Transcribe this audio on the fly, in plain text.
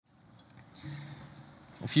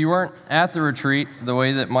If you weren't at the retreat, the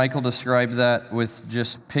way that Michael described that with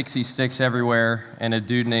just pixie sticks everywhere and a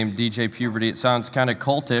dude named DJ Puberty, it sounds kind of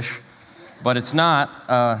cultish, but it's not.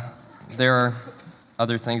 There are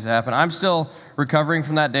other things that happen. I'm still recovering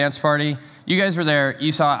from that dance party. You guys were there.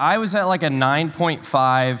 You saw I was at like a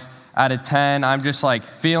 9.5 out of 10. I'm just like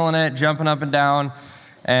feeling it, jumping up and down.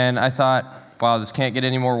 And I thought, wow, this can't get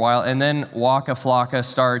any more wild. And then Waka Flocka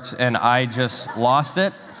starts, and I just lost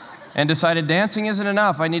it. And decided dancing isn't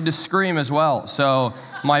enough. I need to scream as well. So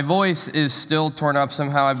my voice is still torn up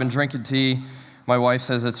somehow. I've been drinking tea. My wife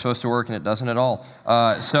says it's supposed to work, and it doesn't at all.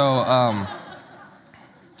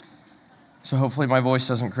 So hopefully my voice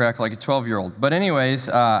doesn't crack like a 12-year-old. But anyways,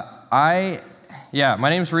 my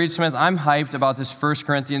name's Reed Smith. I'm hyped about this 1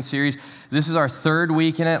 Corinthians series. This is our third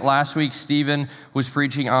week in it. Last week, Stephen was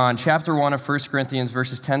preaching on chapter 1 of 1 Corinthians,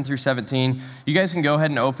 verses 10 through 17. You guys can go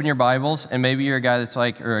ahead and open your Bibles, and maybe you're a guy that's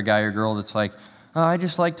like, or a guy or girl that's like, oh, I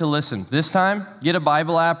just like to listen. This time, get a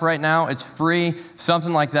Bible app right now. It's free,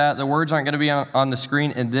 something like that. The words aren't going to be on the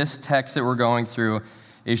screen, and this text that we're going through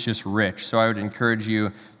is just rich. So I would encourage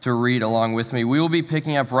you to read along with me. We will be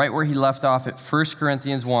picking up right where he left off at 1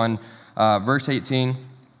 Corinthians 1, verse 18.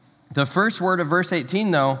 The first word of verse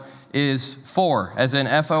 18, though, is for, as in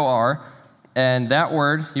F-O-R, and that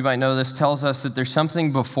word, you might know this, tells us that there's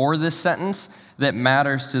something before this sentence that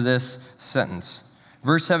matters to this sentence.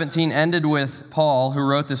 Verse 17 ended with Paul, who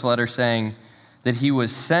wrote this letter, saying that he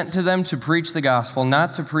was sent to them to preach the gospel,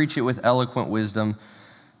 not to preach it with eloquent wisdom,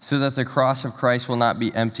 so that the cross of Christ will not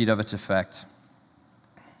be emptied of its effect.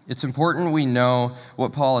 It's important we know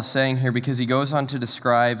what Paul is saying here because he goes on to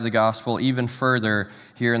describe the gospel even further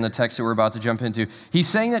here in the text that we're about to jump into. He's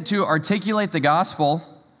saying that to articulate the gospel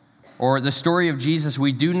or the story of Jesus,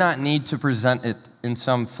 we do not need to present it in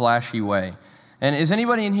some flashy way. And is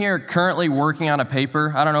anybody in here currently working on a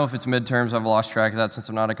paper? I don't know if it's midterms. I've lost track of that since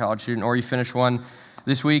I'm not a college student. Or you finished one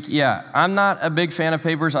this week. Yeah, I'm not a big fan of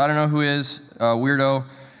papers. I don't know who is, weirdo,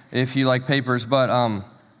 if you like papers. But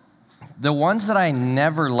the ones that I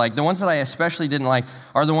never liked, the ones that I especially didn't like,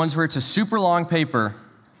 are the ones where it's a super long paper,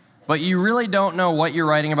 but you really don't know what you're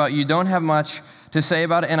writing about. You don't have much to say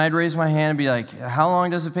about it. And I'd raise my hand and be like, how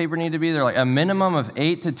long does the paper need to be? They're like, a minimum of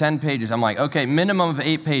 8 to 10 pages. I'm like, okay, minimum of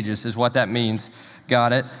 8 pages is what that means.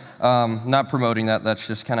 Got it. Not promoting that. That's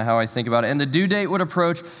just kind of how I think about it. And the due date would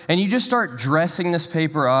approach, and you just start dressing this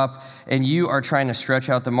paper up, and you are trying to stretch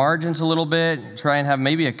out the margins a little bit, try and have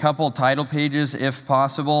maybe a couple title pages if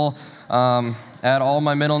possible, add all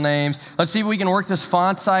my middle names. Let's see if we can work this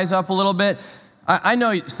font size up a little bit. I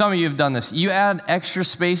know some of you have done this. You add extra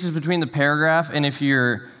spaces between the paragraph, and if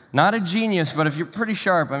you're not a genius, but if you're pretty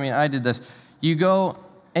sharp, I did this. You go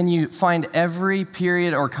and you find every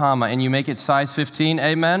period or comma, and you make it size 15.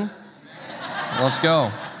 Amen? Let's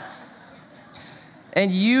go.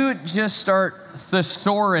 And you just start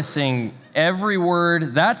thesaurusing every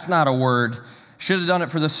word. That's not a word. Should have done it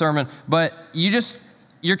for the sermon. But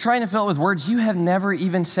you're trying to fill it with words you have never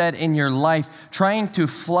even said in your life, trying to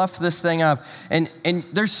fluff this thing up. And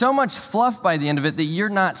there's so much fluff by the end of it that you're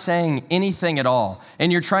not saying anything at all. And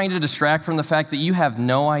you're trying to distract from the fact that you have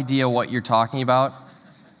no idea what you're talking about.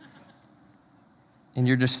 And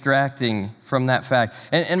you're distracting from that fact.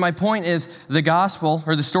 And my point is, the gospel,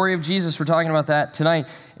 or the story of Jesus, we're talking about that tonight,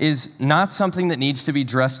 is not something that needs to be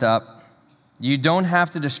dressed up. You don't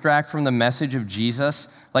have to distract from the message of Jesus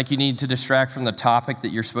like you need to distract from the topic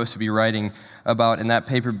that you're supposed to be writing about in that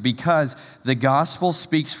paper, because the gospel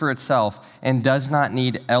speaks for itself and does not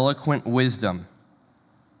need eloquent wisdom.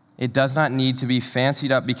 It does not need to be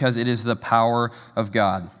fancied up because it is the power of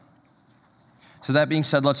God. So that being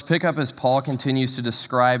said, let's pick up as Paul continues to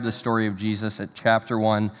describe the story of Jesus at chapter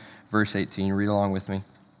 1, verse 18. Read along with me.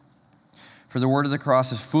 For the word of the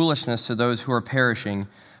cross is foolishness to those who are perishing,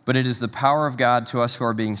 but it is the power of God to us who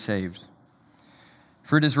are being saved.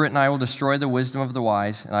 For it is written, I will destroy the wisdom of the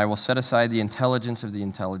wise, and I will set aside the intelligence of the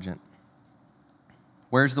intelligent.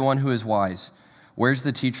 Where's the one who is wise? Where's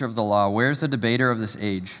the teacher of the law? Where's the debater of this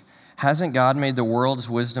age? Hasn't God made the world's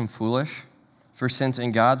wisdom foolish? For since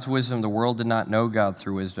in God's wisdom the world did not know God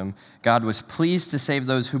through wisdom, God was pleased to save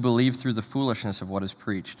those who believe through the foolishness of what is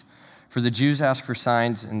preached. For the Jews ask for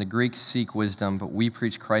signs, and the Greeks seek wisdom, but we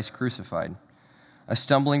preach Christ crucified, a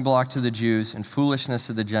stumbling block to the Jews and foolishness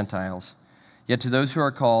to the Gentiles. Yet to those who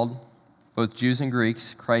are called, both Jews and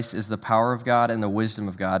Greeks, Christ is the power of God and the wisdom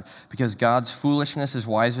of God, because God's foolishness is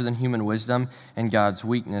wiser than human wisdom, and God's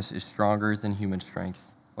weakness is stronger than human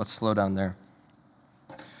strength. Let's slow down there.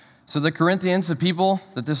 So the Corinthians, the people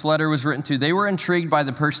that this letter was written to, they were intrigued by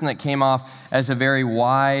the person that came off as a very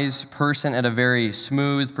wise person and a very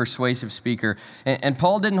smooth, persuasive speaker. And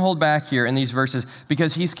Paul didn't hold back here in these verses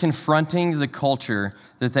because he's confronting the culture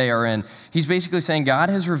that they are in. He's basically saying God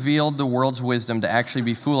has revealed the world's wisdom to actually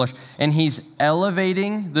be foolish, and he's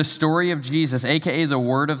elevating the story of Jesus, aka the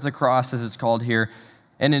word of the cross as it's called here,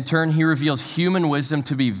 and in turn, he reveals human wisdom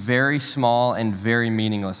to be very small and very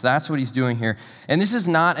meaningless. That's what he's doing here. And this is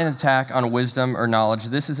not an attack on wisdom or knowledge.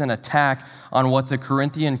 This is an attack on what the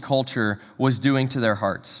Corinthian culture was doing to their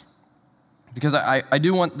hearts. Because I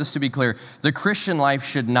do want this to be clear. The Christian life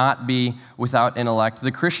should not be without intellect.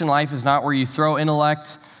 The Christian life is not where you throw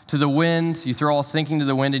intellect to the wind, you throw all thinking to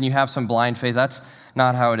the wind, and you have some blind faith. That's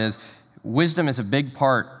not how it is. Wisdom is a big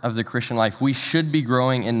part of the Christian life. We should be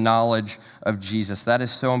growing in knowledge of Jesus. That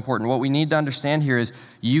is so important. What we need to understand here is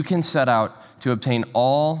you can set out to obtain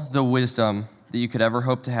all the wisdom that you could ever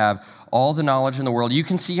hope to have, all the knowledge in the world. You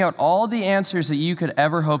can seek out all the answers that you could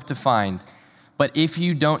ever hope to find. But if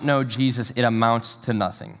you don't know Jesus, it amounts to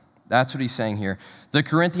nothing. That's what he's saying here. The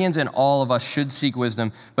Corinthians and all of us should seek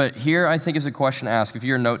wisdom. But here I think is a question to ask. If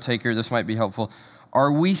you're a note taker, this might be helpful.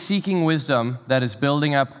 Are we seeking wisdom that is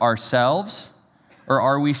building up ourselves, or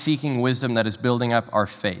are we seeking wisdom that is building up our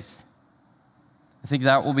faith? I think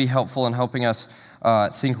that will be helpful in helping us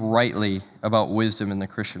think rightly about wisdom in the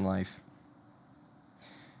Christian life.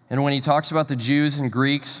 And when he talks about the Jews and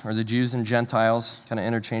Greeks, or the Jews and Gentiles, kind of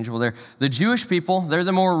interchangeable there, the Jewish people, they're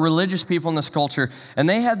the more religious people in this culture, and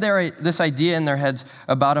they had this idea in their heads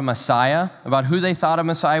about a Messiah, about who they thought a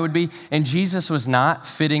Messiah would be, and Jesus was not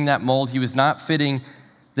fitting that mold. He was not fitting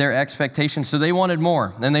their expectations, so they wanted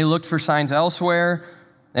more, and they looked for signs elsewhere,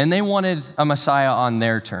 and they wanted a Messiah on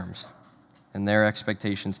their terms and their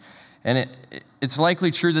expectations. And it's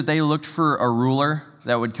likely true that they looked for a ruler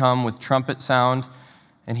that would come with trumpet sound,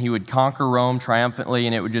 and he would conquer Rome triumphantly,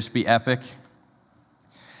 and it would just be epic.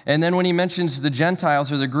 And then when he mentions the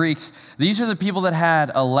Gentiles or the Greeks, these are the people that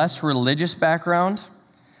had a less religious background.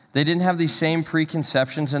 They didn't have these same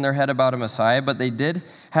preconceptions in their head about a Messiah, but they did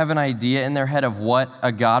have an idea in their head of what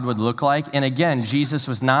a God would look like. And again, Jesus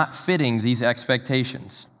was not fitting these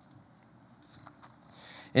expectations.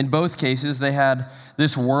 In both cases, they had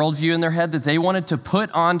this worldview in their head that they wanted to put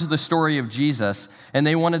onto the story of Jesus, and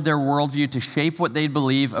they wanted their worldview to shape what they'd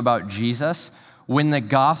believe about Jesus when the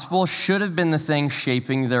gospel should have been the thing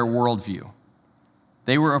shaping their worldview.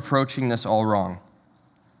 They were approaching this all wrong.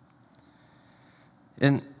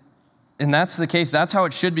 And that's the case. That's how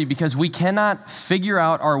it should be, because we cannot figure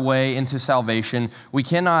out our way into salvation. We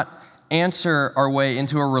cannot answer our way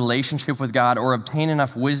into a relationship with God or obtain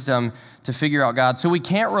enough wisdom to figure out God. So we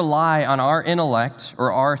can't rely on our intellect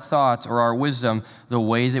or our thoughts or our wisdom the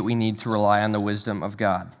way that we need to rely on the wisdom of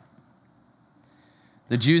God.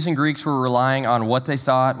 The Jews and Greeks were relying on what they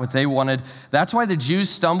thought, what they wanted. That's why the Jews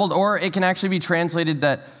stumbled, or it can actually be translated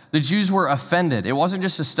that the Jews were offended. It wasn't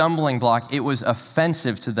just a stumbling block, it was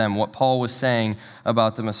offensive to them what Paul was saying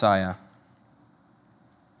about the Messiah.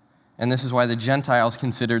 And this is why the Gentiles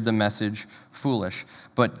considered the message foolish.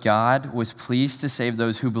 But God was pleased to save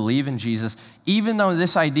those who believe in Jesus, even though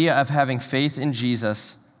this idea of having faith in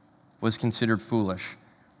Jesus was considered foolish.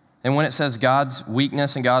 And when it says God's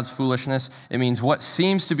weakness and God's foolishness, it means what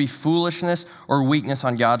seems to be foolishness or weakness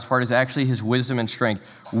on God's part is actually his wisdom and strength.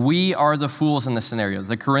 We are the fools in this scenario.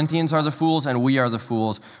 The Corinthians are the fools, and we are the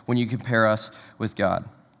fools when you compare us with God.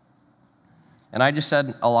 And I just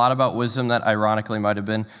said a lot about wisdom that ironically might have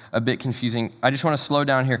been a bit confusing. I just want to slow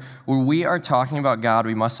down here. When we are talking about God,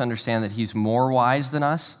 we must understand that he's more wise than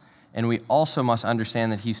us, and we also must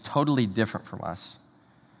understand that he's totally different from us.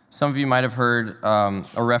 Some of you might have heard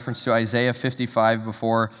a reference to Isaiah 55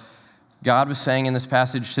 before. God was saying in this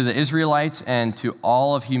passage to the Israelites and to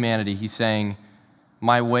all of humanity, he's saying,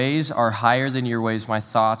 "My ways are higher than your ways, my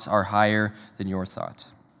thoughts are higher than your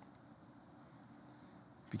thoughts."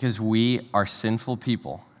 Because we are sinful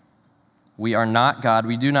people. We are not God.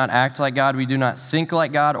 We do not act like God. We do not think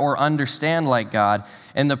like God or understand like God.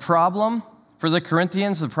 And the problem for the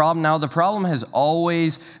Corinthians, the problem has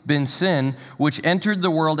always been sin, which entered the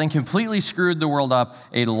world and completely screwed the world up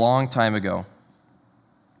a long time ago.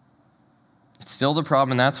 It's still the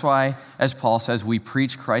problem, and that's why, as Paul says, we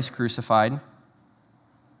preach Christ crucified.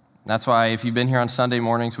 That's why if you've been here on Sunday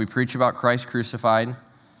mornings, we preach about Christ crucified.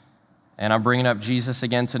 And I'm bringing up Jesus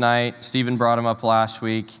again tonight. Stephen brought him up last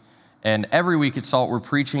week. And every week at SALT, we're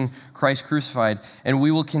preaching Christ crucified. And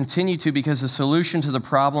we will continue to, because the solution to the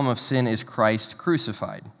problem of sin is Christ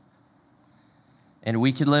crucified. And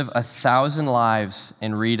we could live 1,000 lives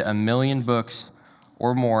and read 1,000,000 books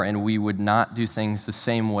or more, and we would not do things the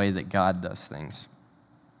same way that God does things.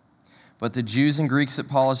 But the Jews and Greeks that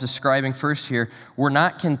Paul is describing first here were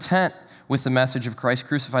not content with the message of Christ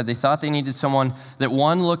crucified. They thought they needed someone that,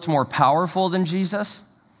 one, looked more powerful than Jesus,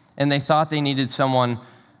 and they thought they needed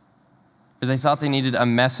a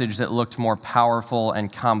message that looked more powerful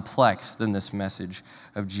and complex than this message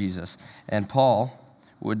of Jesus. And Paul,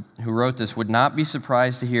 who wrote this, would not be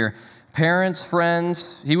surprised to hear parents,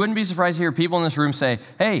 friends, he wouldn't be surprised to hear people in this room say,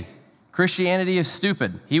 hey, Christianity is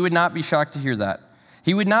stupid. He would not be shocked to hear that.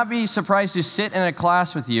 He would not be surprised to sit in a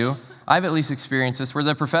class with you, I've at least experienced this, where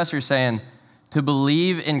the professor is saying, to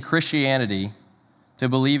believe in Christianity, to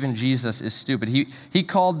believe in Jesus is stupid. He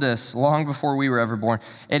called this long before we were ever born.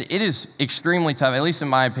 And it is extremely tough, at least in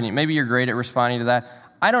my opinion. Maybe you're great at responding to that.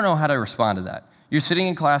 I don't know how to respond to that. You're sitting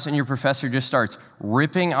in class and your professor just starts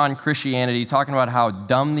ripping on Christianity, talking about how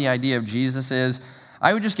dumb the idea of Jesus is.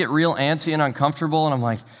 I would just get real antsy and uncomfortable, and I'm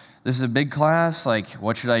like, this is a big class. Like,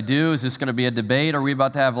 what should I do? Is this going to be a debate? Are we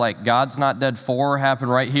about to have, like, God's Not Dead 4 happen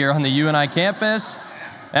right here on the UNI campus?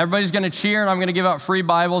 Everybody's going to cheer, and I'm going to give out free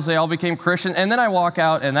Bibles. They all became Christians. And then I walk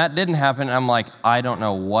out, and that didn't happen. And I'm like, I don't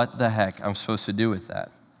know what the heck I'm supposed to do with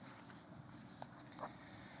that.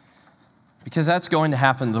 Because that's going to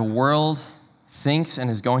happen. The world thinks and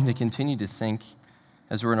is going to continue to think,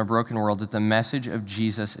 as we're in a broken world, that the message of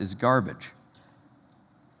Jesus is garbage.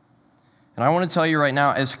 And I want to tell you right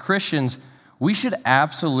now, as Christians, we should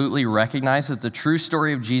absolutely recognize that the true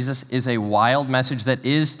story of Jesus is a wild message that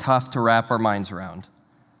is tough to wrap our minds around.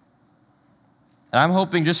 And I'm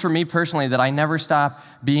hoping, just for me personally, that I never stop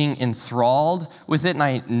being enthralled with it, and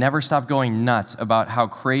I never stop going nuts about how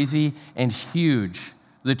crazy and huge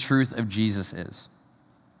the truth of Jesus is.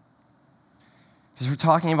 Because we're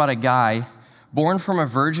talking about a guy born from a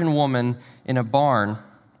virgin woman in a barn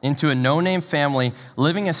into a no-name family,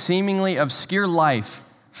 living a seemingly obscure life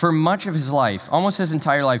for much of his life, almost his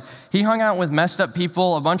entire life. He hung out with messed up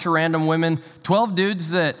people, a bunch of random women, 12 dudes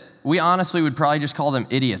that we honestly would probably just call them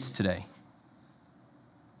idiots today.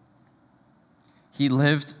 He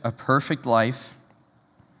lived a perfect life.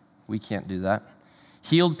 We can't do that.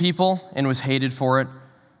 Healed people and was hated for it.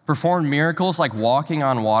 Performed miracles like walking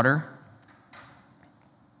on water.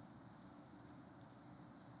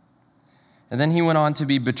 And then he went on to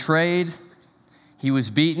be betrayed. He was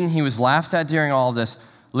beaten. He was laughed at during all of this.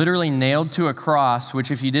 Literally nailed to a cross,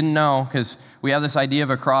 which if you didn't know, because we have this idea of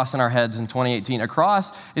a cross in our heads in 2018, a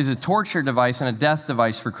cross is a torture device and a death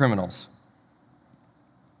device for criminals.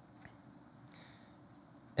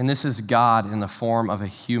 And this is God in the form of a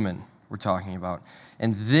human we're talking about.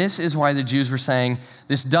 And this is why the Jews were saying,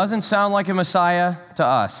 this doesn't sound like a Messiah to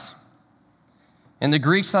us. And the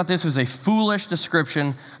Greeks thought this was a foolish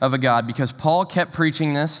description of a God because Paul kept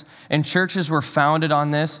preaching this, and churches were founded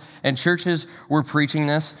on this, and churches were preaching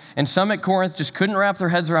this. And some at Corinth just couldn't wrap their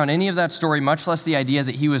heads around any of that story, much less the idea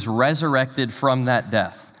that he was resurrected from that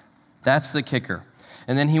death. That's the kicker.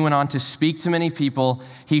 And then he went on to speak to many people.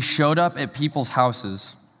 He showed up at people's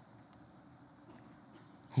houses.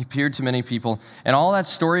 He appeared to many people. And all that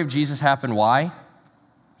story of Jesus happened, why?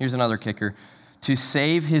 Here's another kicker. To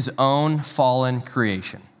save his own fallen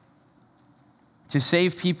creation. To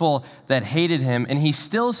save people that hated him. And he's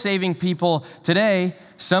still saving people today.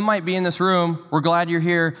 Some might be in this room. We're glad you're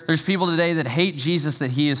here. There's people today that hate Jesus that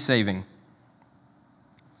he is saving.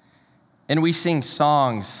 And we sing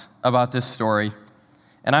songs about this story.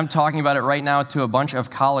 And I'm talking about it right now to a bunch of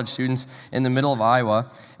college students in the middle of Iowa.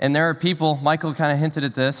 And there are people, Michael kind of hinted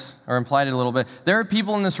at this, or implied it a little bit. There are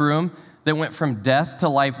people in this room that went from death to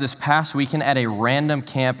life this past weekend at a random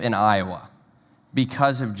camp in Iowa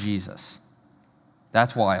because of Jesus.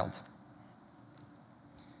 That's wild.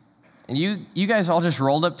 And you guys all just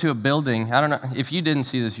rolled up to a building. I don't know, if you didn't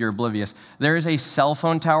see this, you're oblivious. There is a cell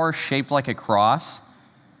phone tower shaped like a cross,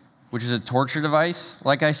 which is a torture device,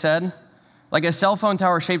 like I said. Like a cell phone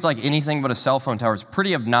tower shaped like anything but a cell phone tower. It's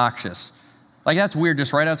pretty obnoxious. Like, that's weird,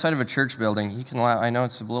 just right outside of a church building. You can laugh. I know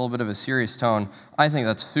it's a little bit of a serious tone. I think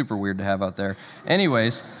that's super weird to have out there.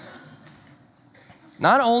 Anyways,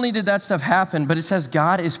 not only did that stuff happen, but it says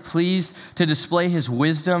God is pleased to display his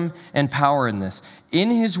wisdom and power in this.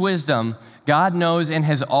 In his wisdom, God knows and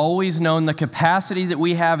has always known the capacity that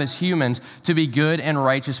we have as humans to be good and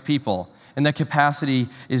righteous people. And that capacity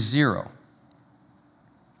is zero.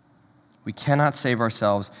 We cannot save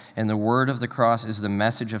ourselves, and the word of the cross is the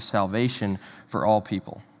message of salvation for all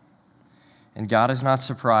people. And God is not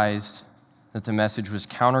surprised that the message was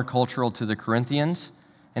countercultural to the Corinthians,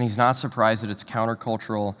 and he's not surprised that it's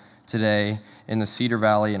countercultural today in the Cedar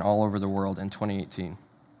Valley and all over the world in 2018.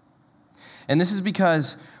 And this is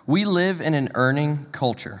because we live in an earning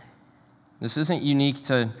culture. This isn't unique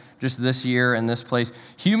to just this year and this place.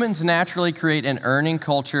 Humans naturally create an earning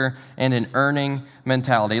culture and an earning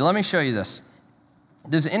mentality. Let me show you this.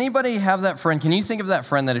 Does anybody have that friend? Can you think of that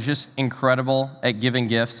friend that is just incredible at giving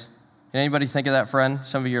gifts? Can anybody think of that friend?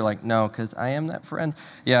 Some of you are like, no, because I am that friend.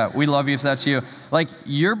 Yeah, we love you if that's you. Like,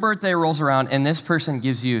 your birthday rolls around, and this person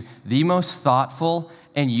gives you the most thoughtful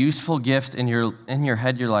and useful gift. In your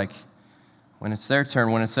head, you're like, when it's their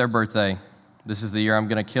turn, when it's their birthday, this is the year I'm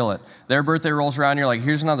going to kill it. Their birthday rolls around, you're like,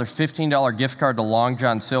 here's another $15 gift card to Long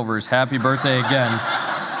John Silver's. Happy birthday again.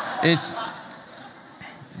 It's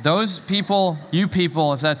those people,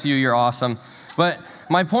 if that's you, you're awesome. But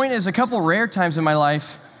my point is, a couple rare times in my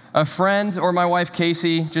life, a friend or my wife,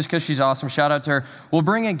 Casey, just because she's awesome, shout out to her, will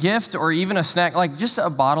bring a gift or even a snack, like just a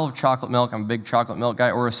bottle of chocolate milk. I'm a big chocolate milk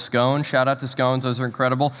guy. Or a scone. Shout out to scones. Those are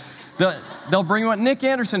incredible. They'll bring one. Nick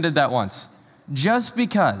Anderson did that once. Just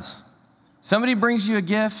because. Somebody brings you a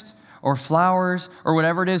gift or flowers or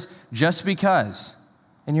whatever it is, just because.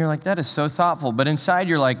 And you're like, that is so thoughtful. But inside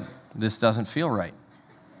you're like, this doesn't feel right.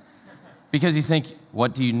 Because you think,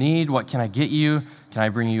 what do you need? What can I get you? Can I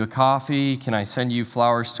bring you a coffee? Can I send you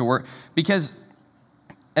flowers to work? Because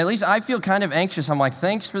at least I feel kind of anxious. I'm like,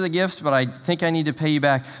 thanks for the gift, but I think I need to pay you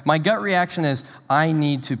back. My gut reaction is, I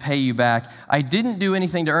need to pay you back. I didn't do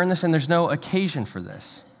anything to earn this, and there's no occasion for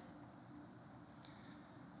this.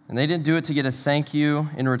 And they didn't do it to get a thank you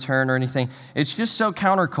in return or anything. It's just so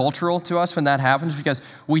countercultural to us when that happens, because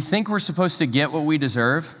we think we're supposed to get what we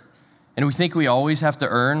deserve, and we think we always have to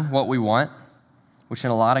earn what we want, which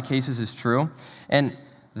in a lot of cases is true. And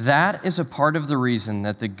that is a part of the reason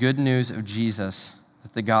that the good news of Jesus,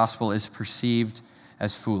 that the gospel is perceived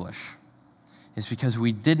as foolish, is because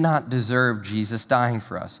we did not deserve Jesus dying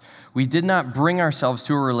for us. We did not bring ourselves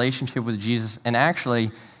to a relationship with Jesus, and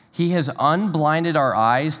actually, he has unblinded our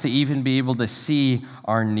eyes to even be able to see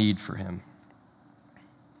our need for him.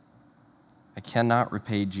 I cannot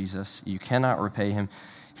repay Jesus. You cannot repay him.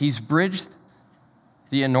 He's bridged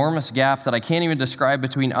the enormous gap that I can't even describe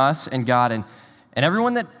between us and God. And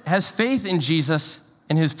everyone that has faith in Jesus,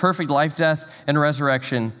 in his perfect life, death, and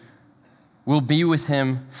resurrection, will be with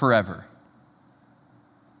him forever.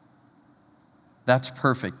 That's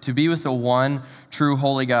perfect. To be with the one true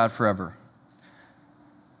holy God forever.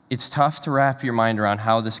 It's tough to wrap your mind around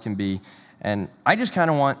how this can be. And I just kind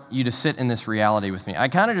of want you to sit in this reality with me. I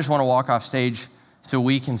kind of just want to walk off stage so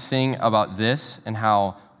we can sing about this and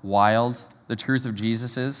how wild the truth of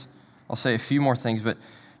Jesus is. I'll say a few more things, but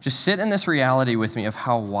just sit in this reality with me of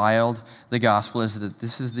how wild the gospel is, that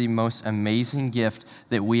this is the most amazing gift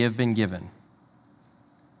that we have been given.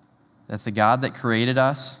 That the God that created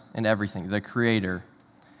us and everything, the Creator,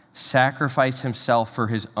 sacrificed himself for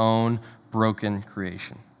his own broken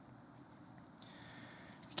creation.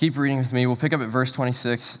 Keep reading with me. We'll pick up at verse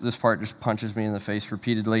 26. This part just punches me in the face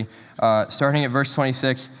repeatedly. Starting at verse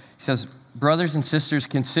 26, he says, brothers and sisters,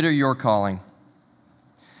 consider your calling.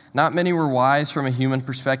 Not many were wise from a human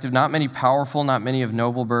perspective, not many powerful, not many of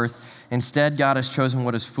noble birth. Instead, God has chosen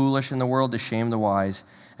what is foolish in the world to shame the wise,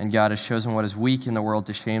 and God has chosen what is weak in the world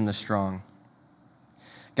to shame the strong.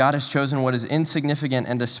 God has chosen what is insignificant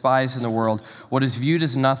and despised in the world, what is viewed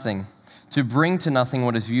as nothing, to bring to nothing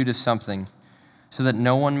what is viewed as something, so that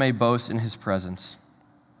no one may boast in his presence.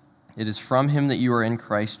 It is from him that you are in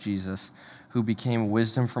Christ Jesus, who became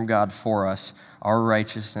wisdom from God for us, our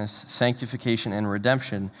righteousness, sanctification, and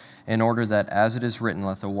redemption, in order that, as it is written,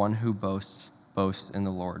 let the one who boasts, boast in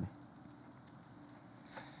the Lord.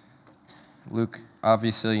 Luke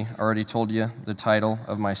obviously already told you the title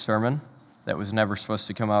of my sermon. That was never supposed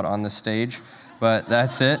to come out on this stage, but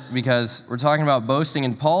that's it, because we're talking about boasting,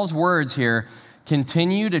 and Paul's words here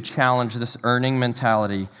continue to challenge this earning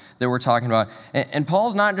mentality that we're talking about. And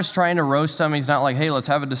Paul's not just trying to roast them. He's not like, hey, let's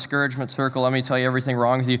have a discouragement circle. Let me tell you everything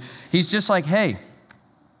wrong with you. He's just like, hey,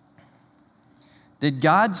 did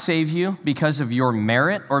God save you because of your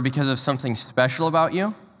merit or because of something special about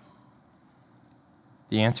you?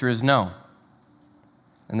 The answer is no.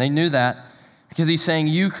 And they knew that because he's saying,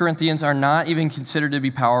 you, Corinthians, are not even considered to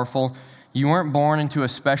be powerful. You weren't born into a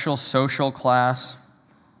special social class.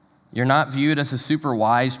 You're not viewed as the super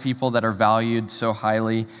wise people that are valued so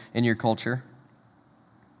highly in your culture.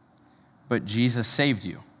 But Jesus saved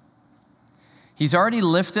you. He's already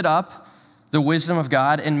lifted up the wisdom of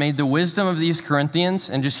God and made the wisdom of these Corinthians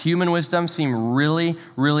and just human wisdom seem really,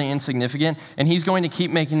 really insignificant. And he's going to keep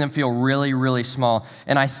making them feel really, really small.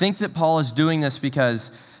 And I think that Paul is doing this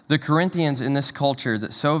because the Corinthians in this culture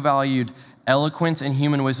that so valued eloquence and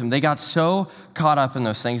human wisdom, they got so caught up in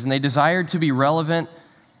those things and they desired to be relevant.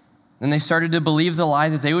 And they started to believe the lie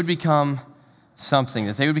that they would become something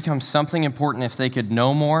important if they could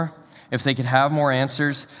know more, if they could have more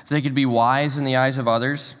answers, if they could be wise in the eyes of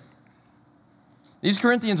others. These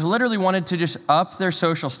Corinthians literally wanted to just up their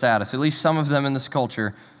social status, at least some of them in this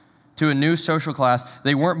culture, to a new social class.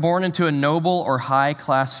 They weren't born into a noble or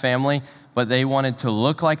high-class family, but they wanted to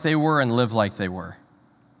look like they were and live like they were.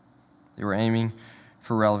 They were aiming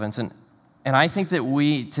for relevance. And I think that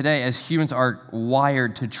we today as humans are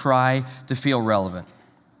wired to try to feel relevant.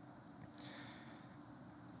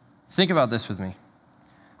 Think about this with me.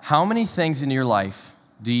 How many things in your life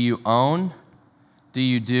do you own, do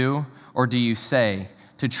you do, or do you say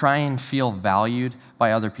to try and feel valued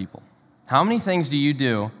by other people? How many things do you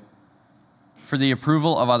do for the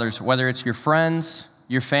approval of others, whether it's your friends,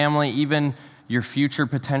 your family, even your future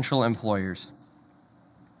potential employers?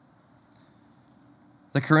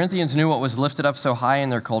 The Corinthians knew what was lifted up so high in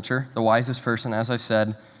their culture, the wisest person, as I've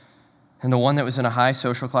said, and the one that was in a high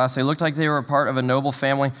social class. They looked like they were a part of a noble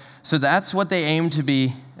family. So that's what they aimed to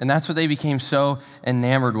be, and that's what they became so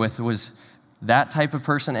enamored with, was that type of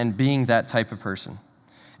person and being that type of person.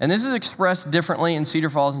 And this is expressed differently in Cedar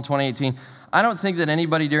Falls in 2018. I don't think that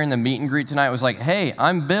anybody during the meet and greet tonight was like, hey,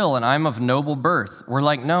 I'm Bill and I'm of noble birth. We're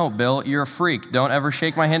like, no, Bill, you're a freak. Don't ever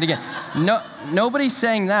shake my hand again. No, nobody's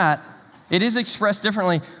saying that. It is expressed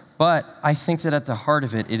differently, but I think that at the heart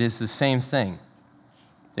of it, it is the same thing,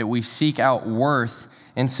 that we seek out worth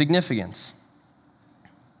and significance.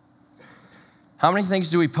 How many things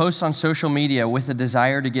do we post on social media with a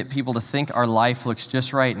desire to get people to think our life looks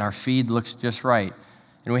just right and our feed looks just right,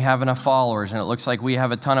 and we have enough followers and it looks like we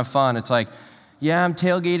have a ton of fun? It's like, yeah, I'm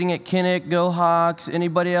tailgating at Kinnick, go Hawks.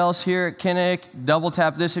 Anybody else here at Kinnick? Double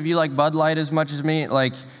tap this if you like Bud Light as much as me.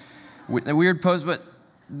 Like, weird post, but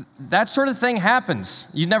that sort of thing happens.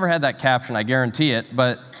 You've never had that caption, I guarantee it,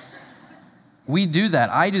 but we do that.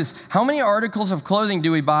 How many articles of clothing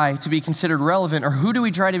do we buy to be considered relevant, or who do we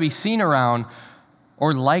try to be seen around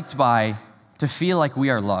or liked by to feel like we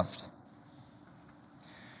are loved?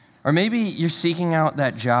 Or maybe you're seeking out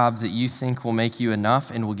that job that you think will make you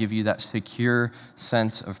enough and will give you that secure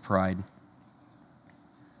sense of pride.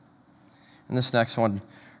 And this next one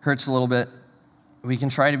hurts a little bit. We can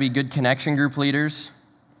try to be good connection group leaders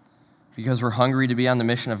because we're hungry to be on the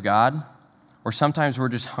mission of God, or sometimes we're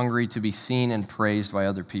just hungry to be seen and praised by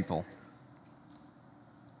other people.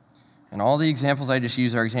 And all the examples I just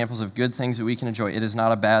used are examples of good things that we can enjoy. It is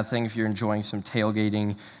not a bad thing if you're enjoying some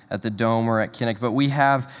tailgating at the Dome or at Kinnick, but we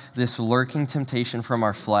have this lurking temptation from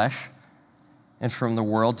our flesh and from the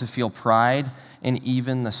world to feel pride in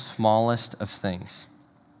even the smallest of things.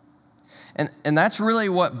 And that's really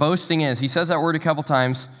what boasting is. He says that word a couple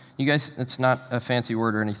times. You guys, it's not a fancy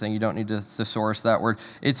word or anything. You don't need to thesaurus that word.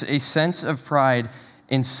 It's a sense of pride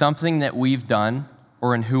in something that we've done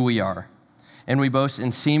or in who we are. And we boast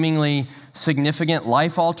in seemingly significant,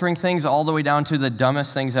 life-altering things all the way down to the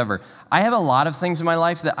dumbest things ever. I have a lot of things in my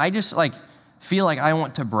life that I just feel like I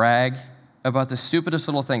want to brag about the stupidest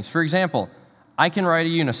little things. For example, I can ride a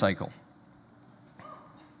unicycle.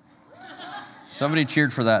 Somebody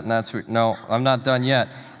cheered for that, and that's no, I'm not done yet.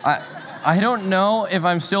 I don't know if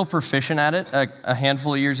I'm still proficient at it. A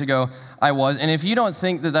handful of years ago, I was. And if you don't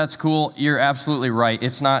think that that's cool, you're absolutely right.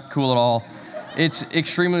 It's not cool at all. It's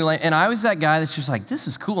extremely lame. And I was that guy that's just like, this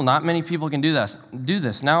is cool. Not many people can do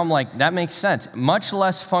this. Now I'm like, that makes sense. Much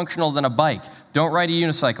less functional than a bike. Don't ride a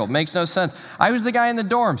unicycle. Makes no sense. I was the guy in the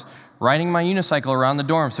dorms riding my unicycle around the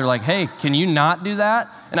dorms. They're like, hey, can you not do that?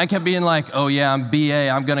 And I kept being like, oh yeah, I'm BA.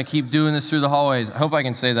 I'm going to keep doing this through the hallways. I hope I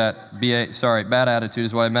can say that. BA, sorry, bad attitude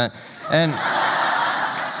is what I meant. And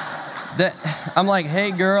I'm like, hey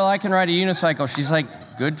girl, I can ride a unicycle. She's like,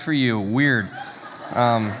 good for you, weird.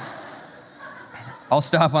 I'll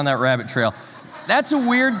stop on that rabbit trail. That's a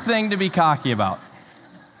weird thing to be cocky about.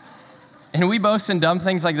 And we boast in dumb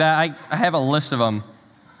things like that. I have a list of them.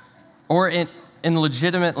 Or in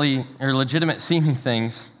legitimate seeming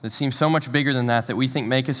things that seem so much bigger than that we think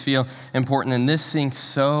make us feel important. And this sinks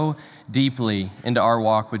so deeply into our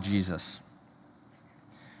walk with Jesus.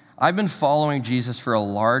 I've been following Jesus for a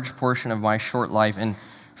large portion of my short life, and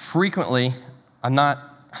frequently,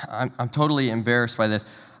 I'm totally embarrassed by this.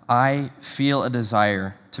 I feel a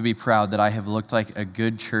desire to be proud that I have looked like a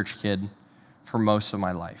good church kid for most of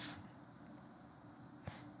my life.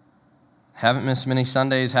 Haven't missed many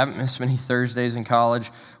Sundays, haven't missed many Thursdays in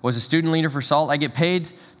college. Was a student leader for SALT. I get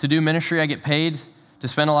paid to do ministry. I get paid to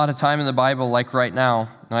spend a lot of time in the Bible like right now.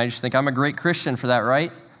 And I just think I'm a great Christian for that,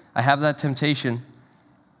 right? I have that temptation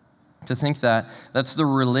to think that. That's the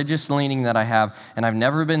religious leaning that I have. And I've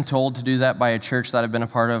never been told to do that by a church that I've been a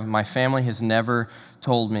part of. My family has never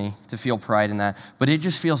told me to feel pride in that. But it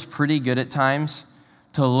just feels pretty good at times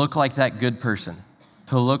to look like that good person,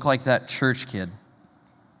 to look like that church kid.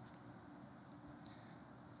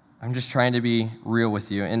 I'm just trying to be real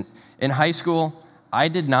with you. In high school, I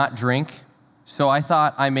did not drink, so I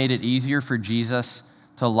thought I made it easier for Jesus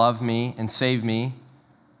to love me and save me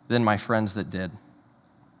than my friends that did.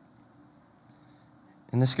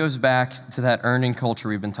 And this goes back to that earning culture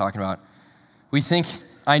we've been talking about. We think,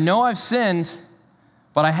 I know I've sinned,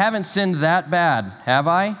 but I haven't sinned that bad, have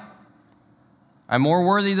I? I'm more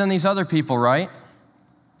worthy than these other people, right?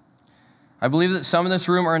 I believe that some in this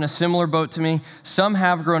room are in a similar boat to me. Some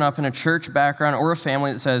have grown up in a church background or a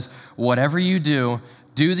family that says, whatever you do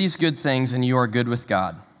these good things and you are good with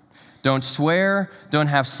God. Don't swear, don't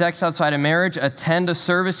have sex outside of marriage, attend a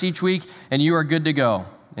service each week, and you are good to go.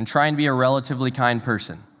 And try and be a relatively kind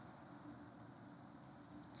person.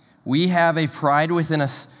 We have a pride within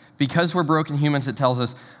us because we're broken humans that tells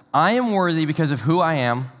us, I am worthy because of who I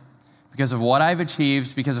am, because of what I've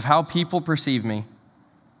achieved, because of how people perceive me.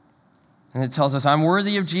 And it tells us I'm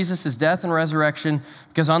worthy of Jesus' death and resurrection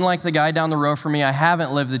because unlike the guy down the road from me, I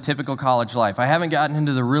haven't lived the typical college life. I haven't gotten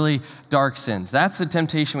into the really dark sins. That's the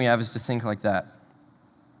temptation we have, is to think like that.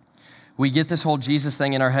 We get this whole Jesus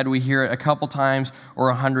thing in our head. We hear it a couple times or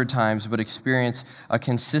 100 times, but experience a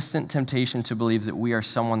consistent temptation to believe that we are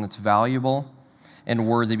someone that's valuable and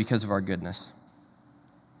worthy because of our goodness.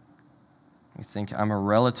 We think I'm a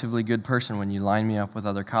relatively good person when you line me up with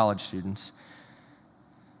other college students.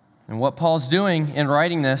 And what Paul's doing in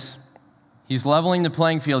writing this, he's leveling the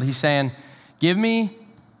playing field. He's saying, give me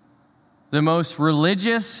the most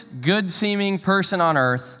religious, good-seeming person on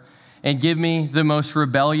earth, and give me the most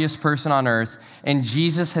rebellious person on earth. And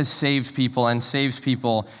Jesus has saved people and saves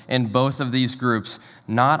people in both of these groups,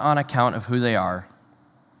 not on account of who they are,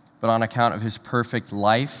 but on account of his perfect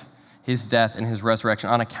life, his death, and his resurrection,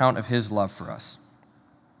 on account of his love for us.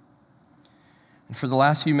 And for the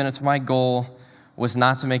last few minutes, my goal was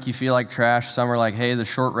not to make you feel like trash. Some are like, hey, the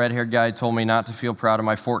short red-haired guy told me not to feel proud of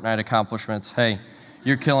my Fortnite accomplishments. Hey,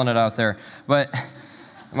 you're killing it out there. But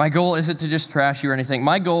my goal isn't to just trash you or anything.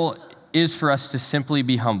 My goal is for us to simply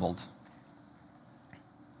be humbled.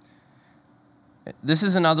 This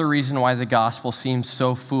is another reason why the gospel seems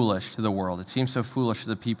so foolish to the world. It seems so foolish to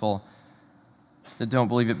the people that don't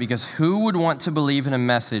believe it, because who would want to believe in a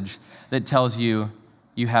message that tells you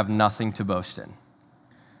you have nothing to boast in?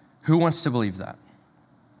 Who wants to believe that?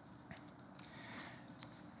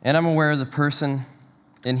 And I'm aware of the person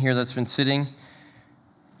in here that's been sitting,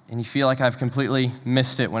 and you feel like I've completely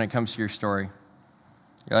missed it when it comes to your story.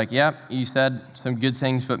 You're like, yep, you said some good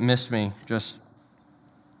things, but missed me just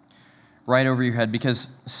right over your head, because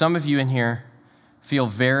some of you in here feel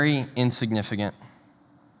very insignificant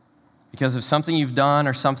because of something you've done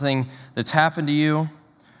or something that's happened to you,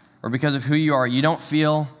 or because of who you are. You don't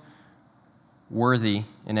feel worthy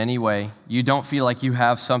in any way. You don't feel like you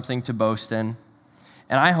have something to boast in.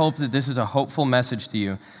 And I hope that this is a hopeful message to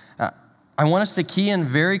you. I want us to key in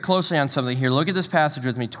very closely on something here. Look at this passage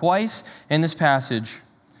with me. Twice in this passage,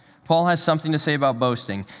 Paul has something to say about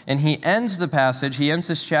boasting. And he ends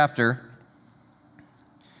this chapter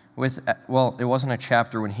with, well, it wasn't a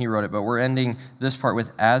chapter when he wrote it, but we're ending this part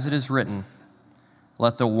with, as it is written,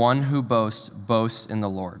 let the one who boasts boast in the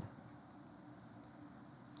Lord.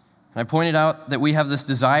 And I pointed out that we have this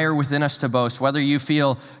desire within us to boast, whether you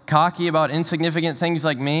feel cocky about insignificant things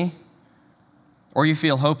like me, or you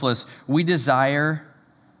feel hopeless. We desire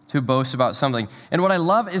to boast about something. And what I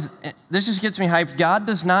love is, this just gets me hyped. God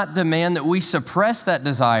does not demand that we suppress that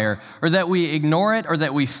desire, or that we ignore it, or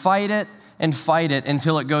that we fight it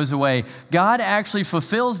until it goes away. God actually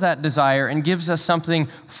fulfills that desire and gives us something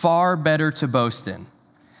far better to boast in.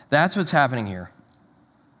 That's what's happening here.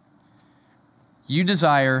 You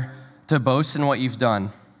desire to boast in what you've done,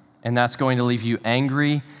 and that's going to leave you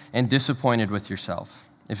angry and disappointed with yourself,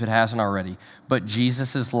 if it hasn't already. But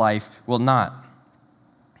Jesus' life will not.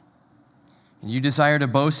 You desire to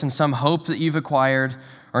boast in some hope that you've acquired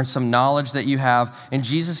or in some knowledge that you have, and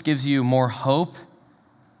Jesus gives you more hope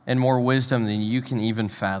and more wisdom than you can even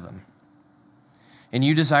fathom. And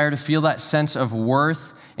you desire to feel that sense of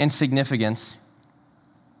worth and significance,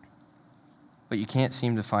 but you can't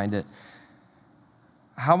seem to find it.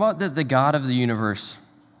 How about that the God of the universe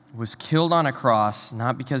was killed on a cross,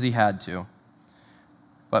 not because he had to,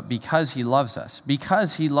 but because he loves us,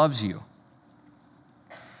 because he loves you?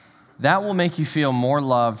 That will make you feel more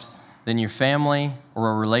loved than your family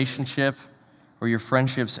or a relationship or your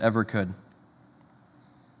friendships ever could.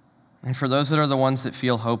 And for those that are the ones that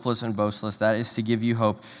feel hopeless and boastless, that is to give you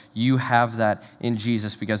hope. You have that in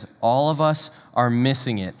Jesus, because all of us are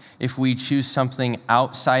missing it if we choose something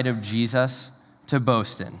outside of Jesus to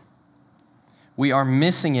boast in. We are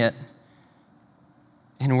missing it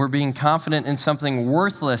And we're being confident in something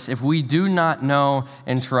worthless if we do not know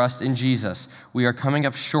and trust in Jesus. We are coming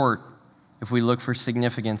up short if we look for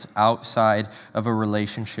significance outside of a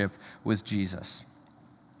relationship with Jesus.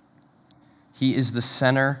 He is the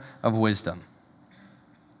center of wisdom.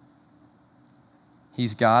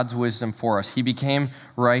 He's God's wisdom for us. He became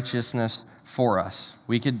righteousness for us.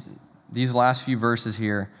 These last few verses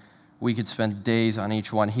here, we could spend days on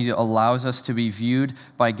each one. He allows us to be viewed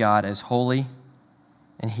by God as holy,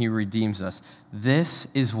 and he redeems us. This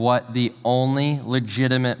is what the only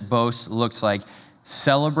legitimate boast looks like,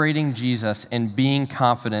 celebrating Jesus and being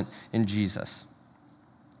confident in Jesus.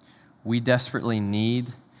 We desperately need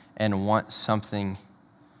and want something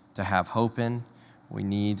to have hope in. We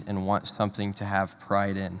need and want something to have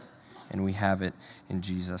pride in, and we have it in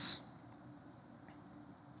Jesus.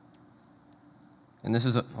 And this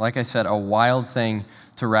is, like I said, a wild thing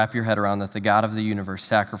to wrap your head around, that the God of the universe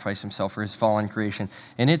sacrificed himself for his fallen creation.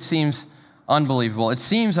 And it seems unbelievable. It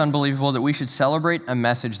seems unbelievable that we should celebrate a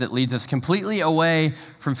message that leads us completely away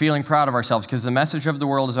from feeling proud of ourselves, because the message of the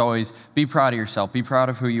world is always, be proud of yourself, be proud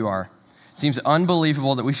of who you are. It seems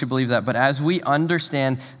unbelievable that we should believe that, but as we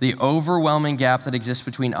understand the overwhelming gap that exists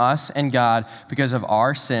between us and God because of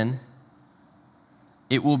our sin,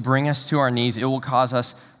 it will bring us to our knees. It will cause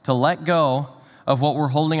us to let go of what we're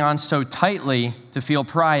holding on so tightly to feel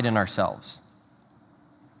pride in ourselves.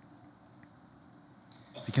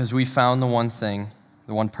 Because we found the one thing,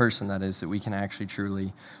 the one person that is, that we can actually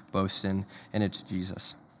truly boast in, and it's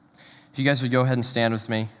Jesus. If you guys would go ahead and stand with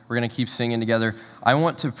me, we're going to keep singing together. I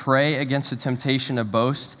want to pray against the temptation to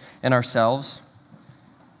boast in ourselves,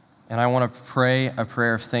 and I want to pray a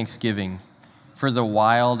prayer of thanksgiving for the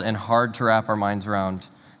wild and hard to wrap our minds around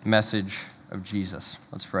message of Jesus.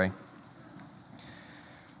 Let's pray.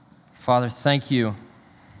 Father, thank you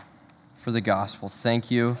for the gospel. Thank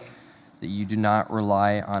you that you do not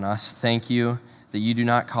rely on us. Thank you that you do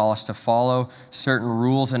not call us to follow certain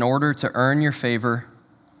rules in order to earn your favor,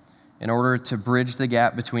 in order to bridge the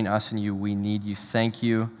gap between us and you. We need you. Thank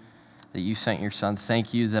you that you sent your son.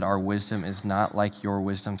 Thank you that our wisdom is not like your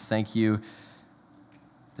wisdom. Thank you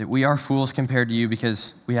that we are fools compared to you,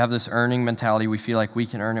 because we have this earning mentality. We feel like we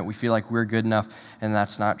can earn it. We feel like we're good enough, and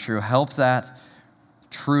that's not true. Help that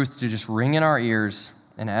truth to just ring in our ears,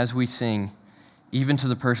 and as we sing, even to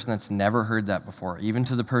the person that's never heard that before, even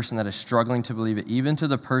to the person that is struggling to believe it, even to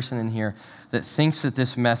the person in here that thinks that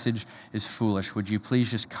this message is foolish, would you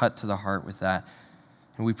please just cut to the heart with that?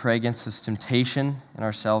 And we pray against this temptation in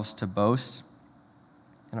ourselves to boast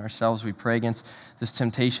in ourselves. We pray against this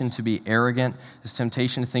temptation to be arrogant, this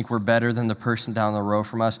temptation to think we're better than the person down the row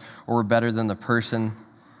from us, or we're better than the person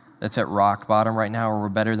that's at rock bottom right now, or we're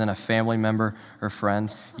better than a family member or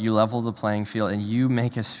friend. You level the playing field, and you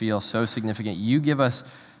make us feel so significant. You give us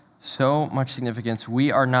so much significance.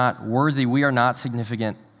 We are not worthy. We are not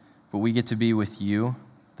significant, but we get to be with you,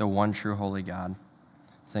 the one true holy God.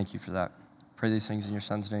 Thank you for that. Pray these things in your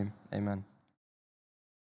son's name. Amen.